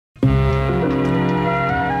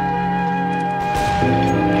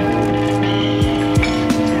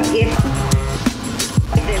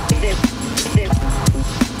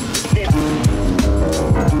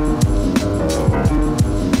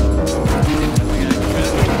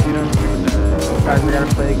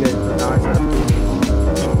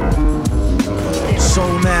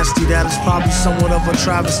that it's probably somewhat of a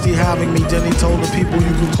travesty having me. Then he told the people,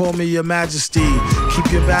 you can call me your majesty.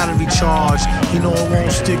 Keep your battery charged, he know it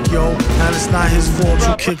won't stick, yo. And it's not his fault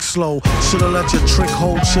you kick slow. Should've let your trick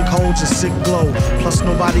hold, chick hold your sick glow. Plus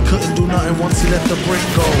nobody couldn't do nothing once he let the brick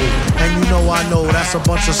go. And you know I know that's a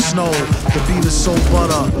bunch of snow. The beat is so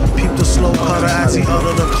butter, peep the slow cutter as he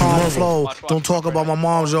utter the calm flow. Don't talk about my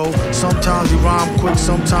mom, yo. Sometimes he rhyme quick,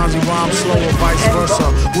 sometimes he rhyme slow, or vice versa.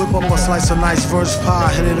 Whip up a slice of nice verse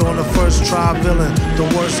pie, hit it on the first try. Villain, the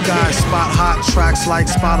worst guy. Spot hot tracks like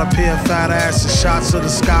spot a pair of fat asses. Shots of the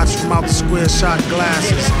scotch from out the square shot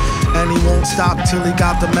glasses. And he won't stop till he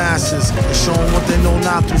got the masses. And show them what they know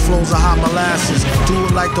not through flows of hot molasses. Do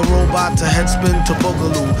it like the robot to headspin to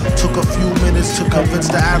boogaloo. Took a few minutes to convince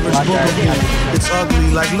the average boogaloo. It's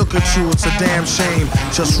ugly, like look at you, it's a damn shame.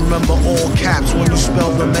 Just remember all caps when you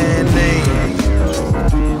spell the man name.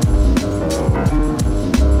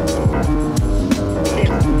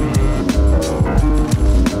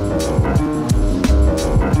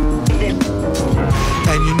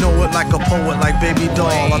 Like a poet, like baby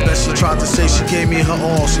doll. I bet she tried to say she gave me her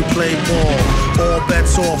all. She played ball. All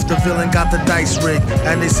bets off, the villain got the dice rigged.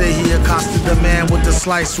 And they say he accosted the man with the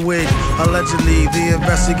sliced wig. Allegedly, the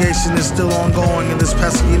investigation is still ongoing. In this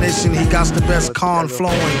pesky nation, he got the best con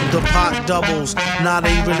flowing. The pot doubles, now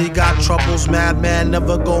they really got troubles. Madman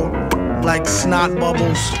never go like snot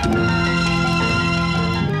bubbles.